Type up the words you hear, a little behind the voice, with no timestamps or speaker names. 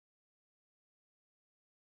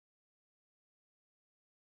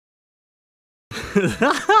This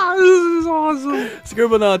is awesome.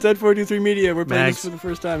 Scribblenauts, Ed423 Media. We're playing Mags. this for the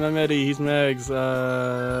first time. I'm Eddie. He's Mags.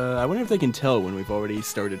 I wonder if they can tell when we've already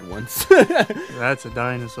started once. That's a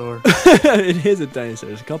dinosaur. It is a dinosaur.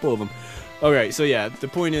 There's a couple of them. Alright, so yeah, the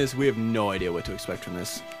point is we have no idea what to expect from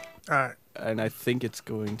this. Alright. And I think it's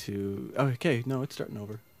going to... Oh, okay, no, it's starting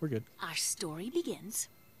over. We're good. Our story begins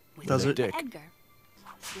with Does it? Dick. Edgar.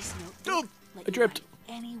 This notebook let I you dripped.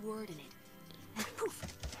 write any word in it. And poof,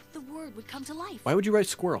 the word would come to life. Why would you write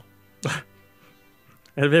squirrel? Out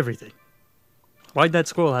of everything. Why'd that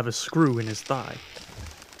squirrel have a screw in his thigh?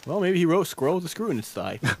 Well, maybe he wrote squirrel with a screw in his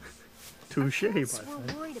thigh. Touche, my We're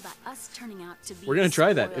friend. worried about us turning out to be We're gonna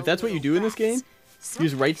try that. If spoiled that's what you little do in this brats. game, So you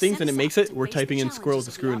just write things and it send makes us it, out we're to face typing the in squirrel with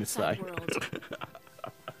a challenges screw of in the his thigh. outside world.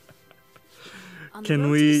 On the Can road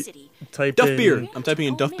to we the city, type Duff in beer. I'm typing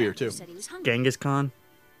in an Duff old beer man too. said he was hungry. Genghis Khan?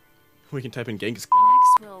 We can type in Genghis.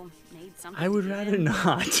 Maxwell made something I would to rather eat.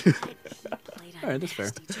 not. He played a Alright, that's fair.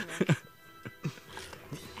 nasty trick.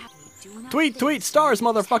 Do not Tweet, think tweet, stars,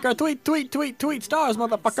 something is motherfucker. happening. Tweet, tweet, tweet, tweet, stars,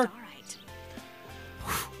 motherfucker. Starlight.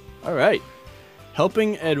 Alright.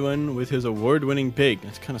 Helping Edwin with his award-winning pig.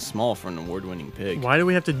 That's kind of small for an award-winning pig. Why do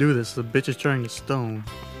we have to do this? The bitch is turning to stone.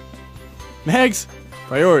 Mags,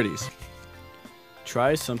 priorities.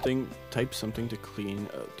 Try something, type something to clean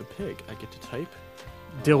the pig. I get to type.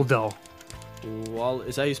 Dildo.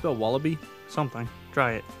 Is that how you spell wallaby? Something.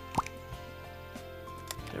 Try it.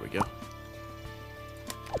 There we go.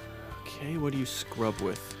 Okay, what do you scrub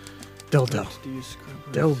with? Dildo. What do you scrub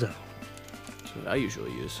with? Dildo. That's what I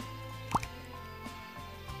usually use.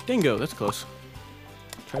 Dingo, that's close.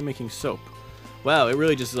 Try making soap. Wow, it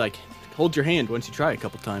really just like hold your hand once you try a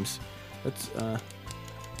couple times. Let's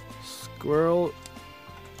squirrel.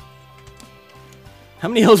 How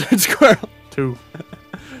many L's are in squirrel? 2.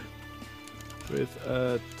 With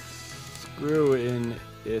a screw in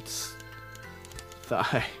its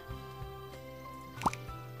thigh.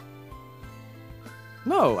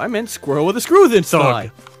 No, I meant squirrel with a screw in its thigh.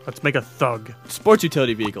 Thug. Let's make a thug. Sports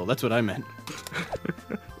utility vehicle. That's what I meant.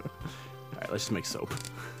 Alright, let's just make soap.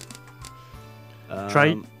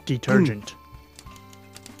 Try detergent.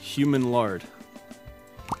 Human lard.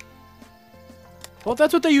 Well,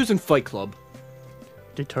 that's what they use in Fight Club.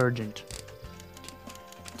 Detergent.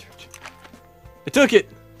 I took it!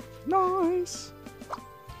 Nice.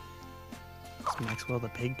 Is Maxwell the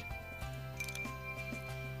pig?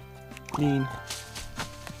 Mean.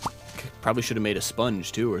 Probably should have made a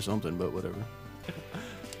sponge too or something, but whatever.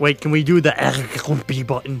 Wait, can we do the RB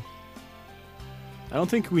button? I don't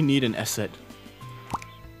think we need an asset.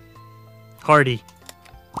 Hardy.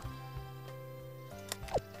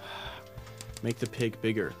 Make the pig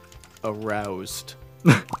bigger. Aroused.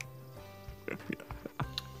 I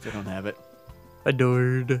don't have it.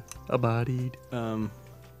 Adored. Abodied.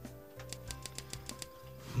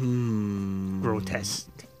 Grotesque.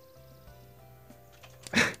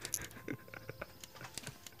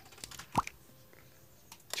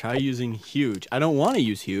 Try using huge. I don't want to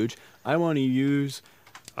use huge. I want to use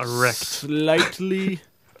Erect. slightly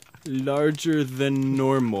larger than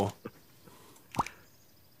normal.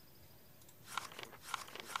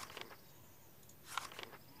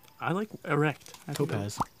 I like erect. I think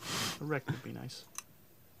Topaz. Erect would be nice.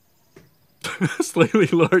 Slightly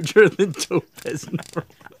larger than topaz.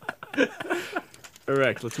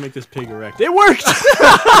 Erect. Let's make this pig erect. It worked!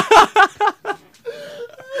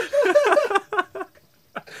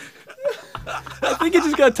 I think it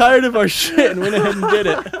just got tired of our shit and went ahead and did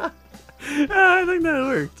it. I think that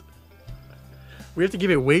worked. We have to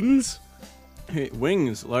give it wings? Hey,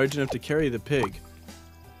 wings large enough to carry the pig.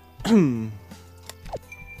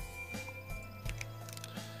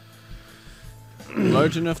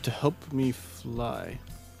 Large enough to help me fly.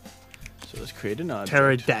 So let's create an object.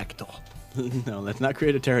 Pterodactyl. No, let's not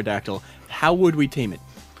create a pterodactyl. How would we tame it?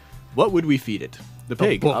 What would we feed it? The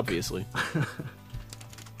pig, book. obviously.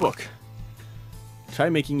 Book. Try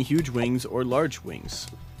making huge wings or large wings.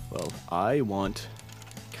 Well, I want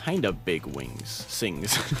kind of big wings.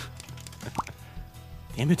 Sings.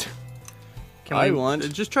 Damn it. I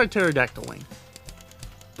want Just try pterodactyl wing.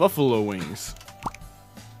 buffalo wings.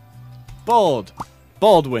 Bald.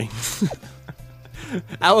 Bald wings.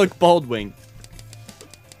 Alec Baldwin.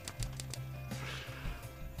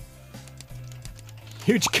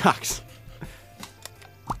 Huge cocks.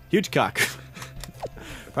 Huge cock.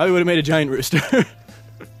 Probably would have made a giant rooster.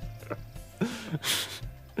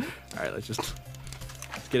 Alright, let's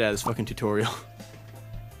get out of this fucking tutorial.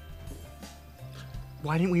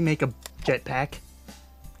 Why didn't we make a jetpack?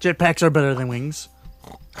 Jetpacks are better than wings.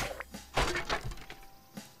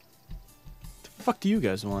 The fuck do you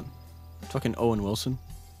guys want? Fucking Owen Wilson.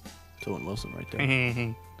 It's Owen Wilson right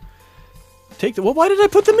there. Take the. Well, why did I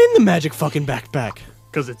put them in the magic fucking backpack?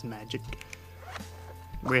 Because it's magic.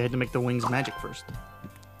 We had to make the wings magic first.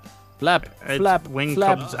 Flap, Its flap, wing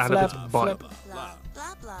flap, comes out flap, of its butt. flap. Blah,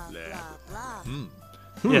 blah, blah, blah,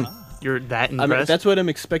 blah. Yeah, you're that I mean, impressed. that's what I'm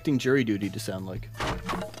expecting jury duty to sound like.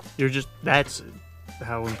 You're just, that's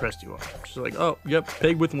how impressed you are. Just like, oh, yep,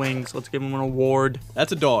 pig with wings. Let's give him an award.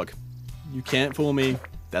 That's a dog. You can't fool me.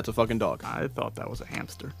 That's a fucking dog. I thought that was a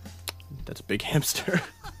hamster. That's a big hamster.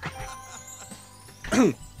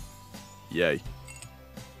 Yay.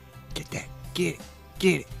 Get that. Get it.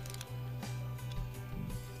 Get it.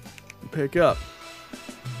 Pick up.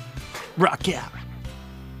 Rock out.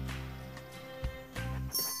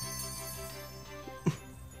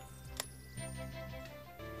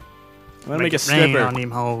 I'm gonna make a it rain slipper. on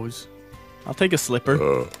him hoes. I'll take a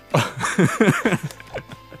slipper.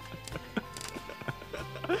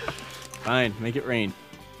 Fine, make it rain.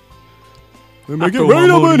 Make it throw rain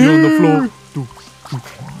my up in money on the here. floor.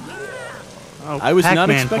 Oh, I was not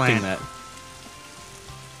Pac-Man expecting plan. that.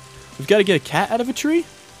 We've got to get a cat out of a tree?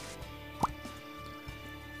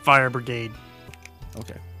 Fire brigade.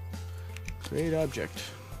 Okay. Great object.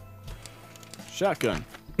 Shotgun.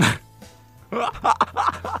 Are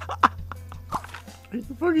you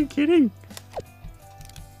fucking kidding?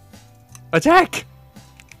 Attack!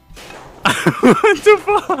 What the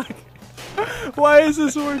fuck? Why is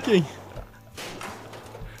this working?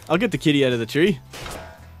 I'll get the kitty out of the tree.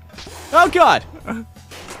 Oh god!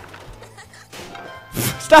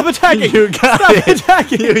 Stop attacking! You got Stop it!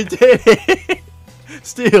 attacking! You did it!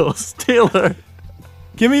 Steal her.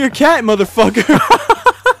 Give me your cat, motherfucker!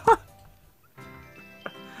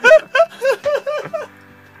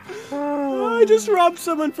 Oh, I just robbed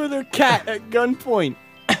someone for their cat at gunpoint.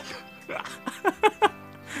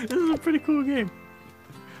 This is a pretty cool game.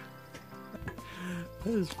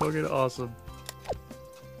 That is fucking awesome.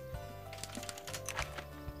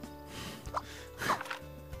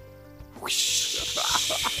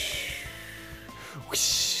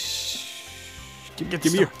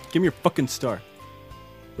 Give me your fucking star.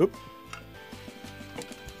 Oop.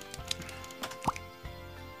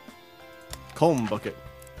 Comb bucket.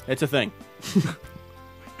 It's a thing.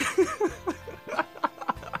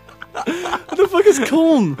 What the fuck is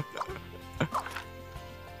comb?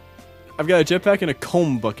 I've got a jetpack and a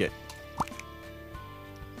comb bucket.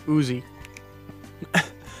 Uzi.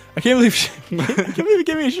 I can't believe you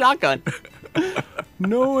gave me a shotgun.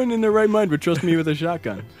 No one in their right mind would trust me with a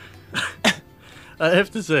shotgun. I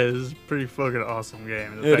have to say, this is a pretty fucking awesome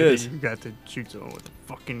game. The It fact is. that you got to shoot someone with a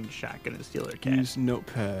fucking shotgun and steal their cat. Use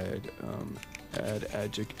notepad. Add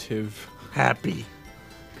adjective. Happy.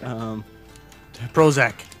 Um,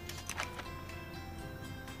 Prozac.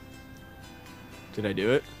 did I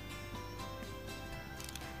do it?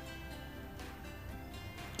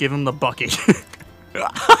 Give him the bucket.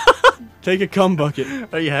 Take a cum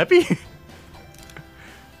bucket. Are you happy?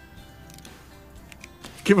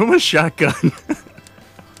 Give him a shotgun.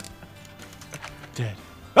 Dead.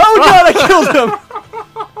 Oh god, I killed him!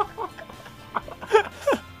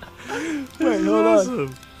 Wait, hold on.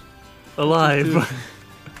 Awesome. Alive.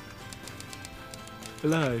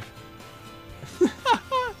 Alive.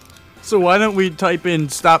 So why don't we type in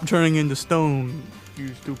 "stop turning into stone"?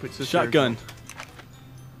 You stupid sister. Shotgun.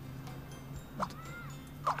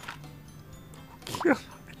 God.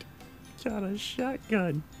 Got a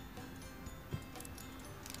shotgun.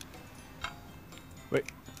 Wait.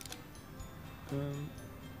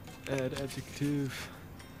 Add adjective.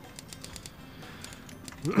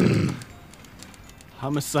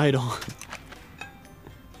 Homicidal.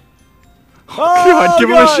 Oh god, give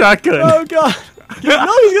him a shotgun. Oh god.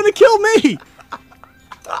 No, he's gonna kill me.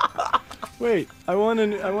 Wait, I want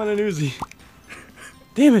an Uzi.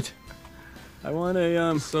 Damn it. I want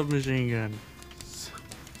a Submachine gun.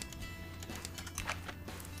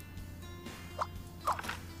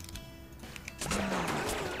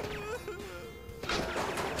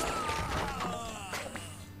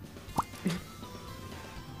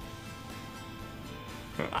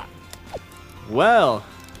 Well,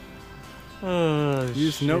 Oh,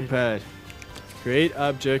 use shit. notepad. Create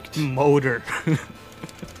object. Motor.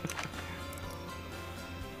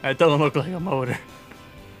 That doesn't look like a motor.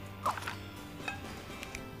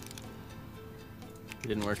 It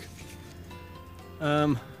didn't work.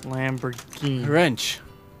 Lamborghini. Wrench.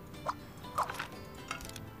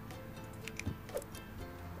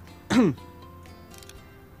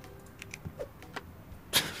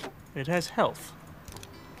 It has health.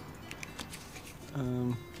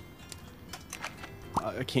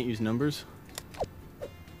 I can't use numbers.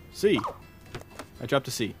 C. I dropped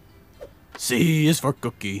a C. C is for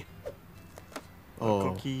cookie.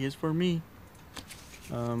 Oh. Cookie is for me.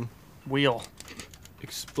 Um, Wheel.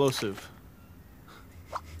 explosive.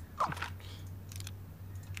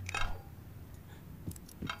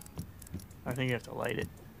 I think you have to light it.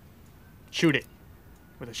 Shoot it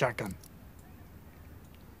with a shotgun.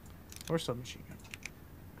 Or submachine gun.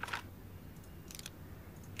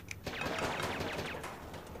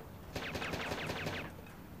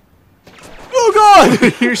 Oh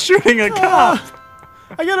God! You're shooting a cop!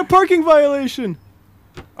 I got a parking violation.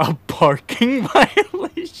 A parking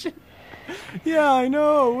violation? Yeah, I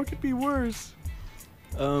know. What could be worse?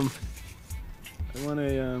 I want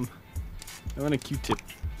a Q-tip.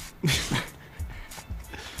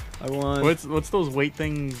 I want. What's those weight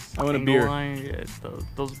things? I want a angle beer. line? Yeah,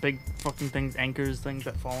 those big fucking things, anchors, things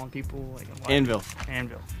that fall on people. Like a Anvil.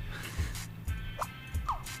 Anvil.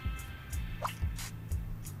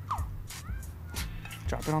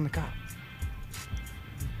 Drop it on the cop.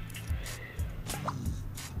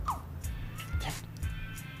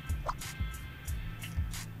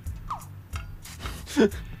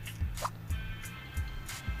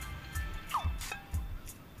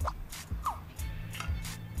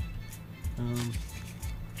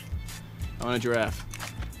 I want a giraffe.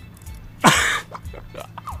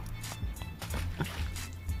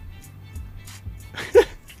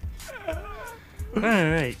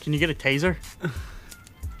 Alright, can you get a taser?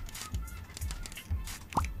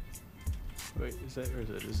 Wait, is that or is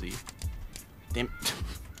that a Z? Damn it.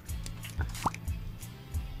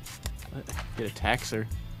 Get a taxer.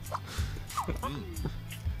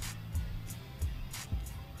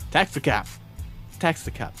 Tax the cop. Tax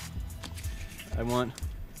the cop. I want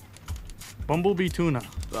Bumblebee tuna.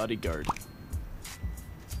 bodyguard.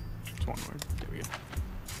 It's one word. There we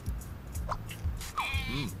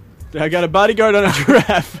go. I got a bodyguard on a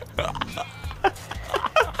giraffe.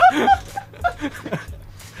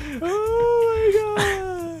 Oh my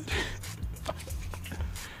God.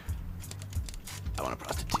 I want a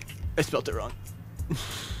prostitute. I spelled it wrong.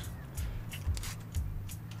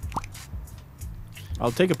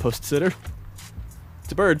 I'll take a post sitter.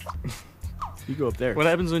 It's a bird. You go up there. What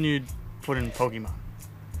happens when you put in Pokemon?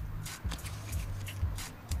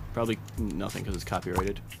 Probably nothing because it's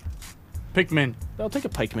copyrighted. Pikmin. I'll take a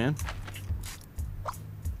pike man.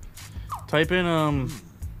 Type in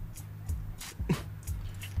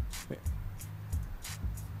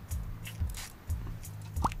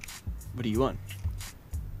What do you want?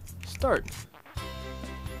 Start.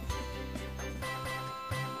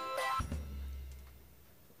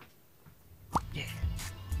 Yeah.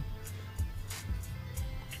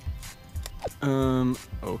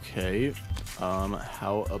 Okay.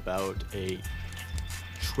 How about a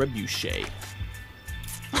trebuchet?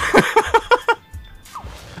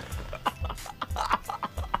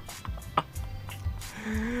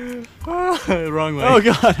 Wrong way. Oh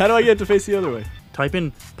God, how do I get to face the other way? Type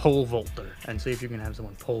in pole vaulter and see if you can have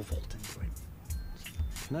someone pole vault into it.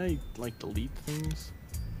 Can I, like, delete things?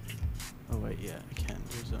 Oh wait, yeah, I can.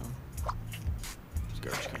 There's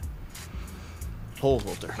garbage can. Pole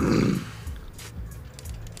vaulter.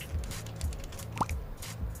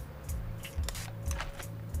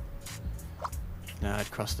 Nah,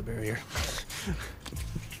 I'd cross the barrier.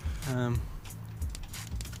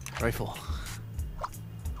 Rifle.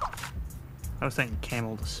 I was saying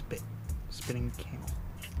camel to spit. Spitting camel.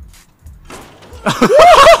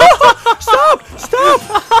 Stop! Stop!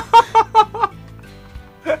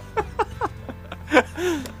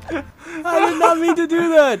 I did not mean to do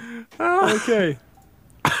that. Okay.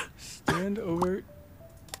 Stand over.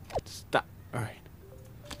 Stop. All right.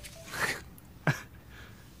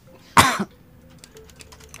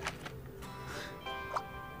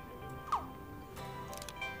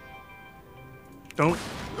 Don't.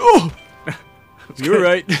 Oh! You were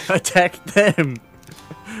right. Attack them.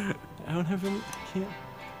 I don't have any. I can't.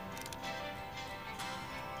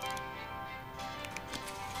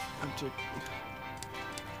 Object.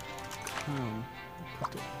 Crown.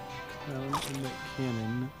 Put the crown in the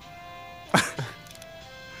cannon.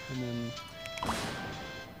 And then.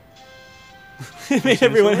 It made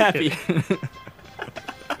everyone happy.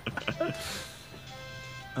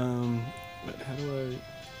 But how do I.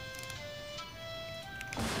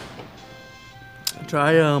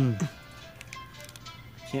 Try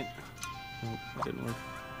Can't. Nope, that didn't work.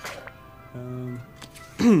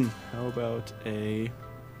 How about a?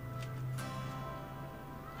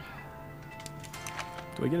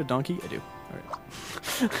 Do I get a donkey? I do. All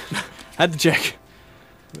right. Had to check.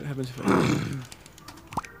 What happens if I?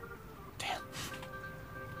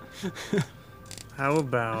 Damn. How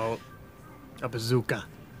about a bazooka?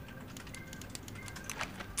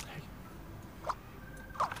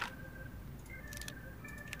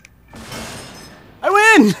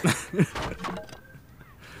 again!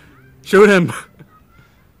 Shoot him.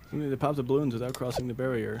 Something that pops the balloons without crossing the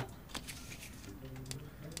barrier.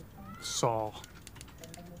 Saw.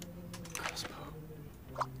 Crossbow.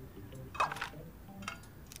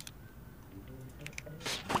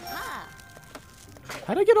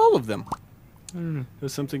 How'd I get all of them? I don't know. It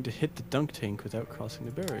was something to hit the dunk tank without crossing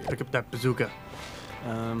the barrier. Pick up that bazooka.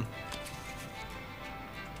 There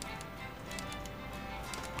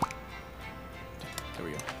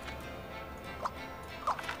we go.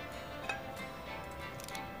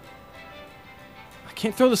 I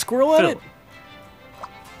can't throw the squirrel at Fill. it.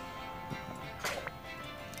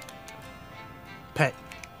 Pet.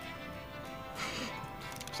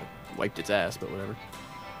 It's like wiped its ass, but whatever.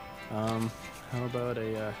 How about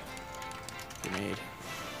a grenade?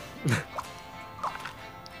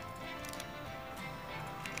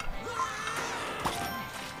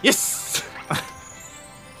 Yes!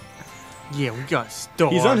 Yeah, we got a star.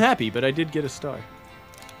 He's unhappy, but I did get a star.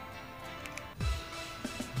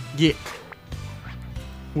 Yeah.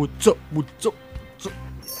 What's up? What's up? What's up?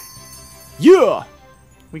 Yeah!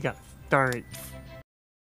 We got a star at